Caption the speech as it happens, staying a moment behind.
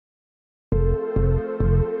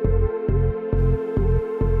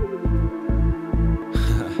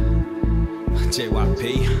JYP.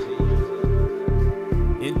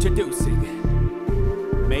 Introducing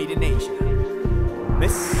Made in Asia,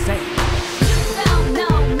 Miss Sam.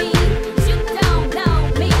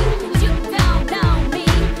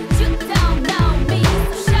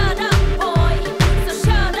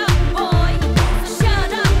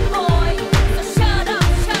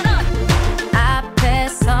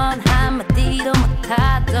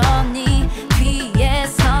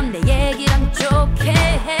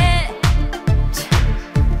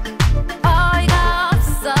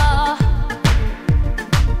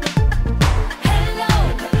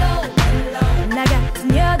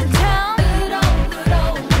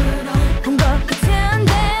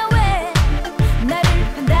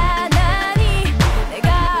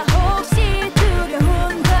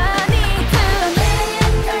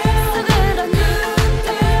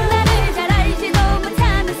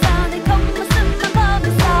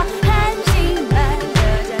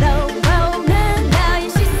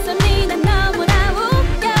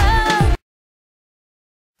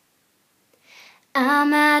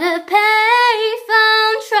 I'm at a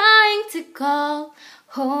payphone trying to call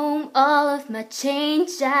home all of my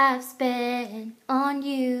change I've spent on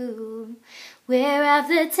you. Where have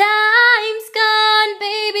the times gone,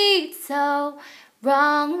 baby? It's so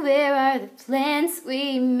wrong. Where are the plans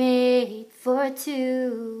we made for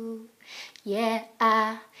two? Yeah,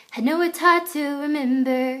 I know it's hard to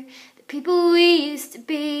remember the people we used to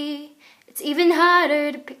be. It's even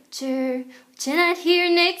harder to picture what you're not here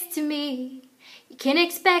next to me. You can't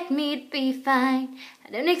expect me to be fine,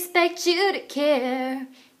 I don't expect you to care.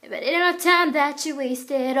 But in our time that you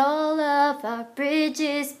wasted, all of our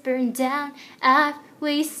bridges burned down. I've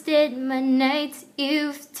wasted my nights,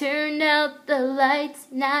 you've turned out the lights.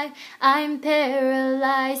 Now I'm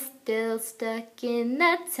paralyzed, still stuck in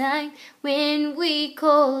that time when we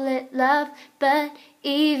call it love. But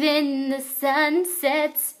even the sun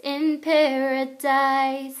sets in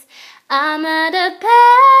paradise. I'm at a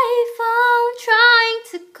payphone trying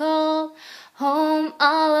to call home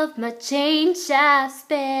all of my change I've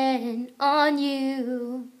spent on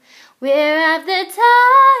you. Where have the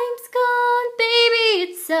times gone, baby?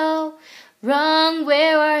 It's so wrong.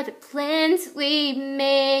 Where are the plans we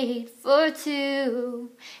made for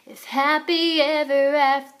two? If happy ever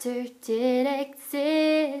after did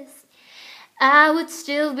exist, I would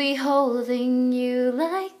still be holding you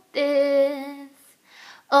like this.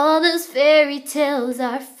 All those fairy tales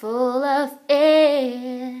are full of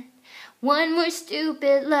it. One more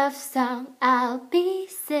stupid love song, I'll be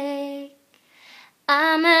sick.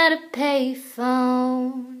 I'm at a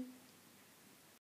payphone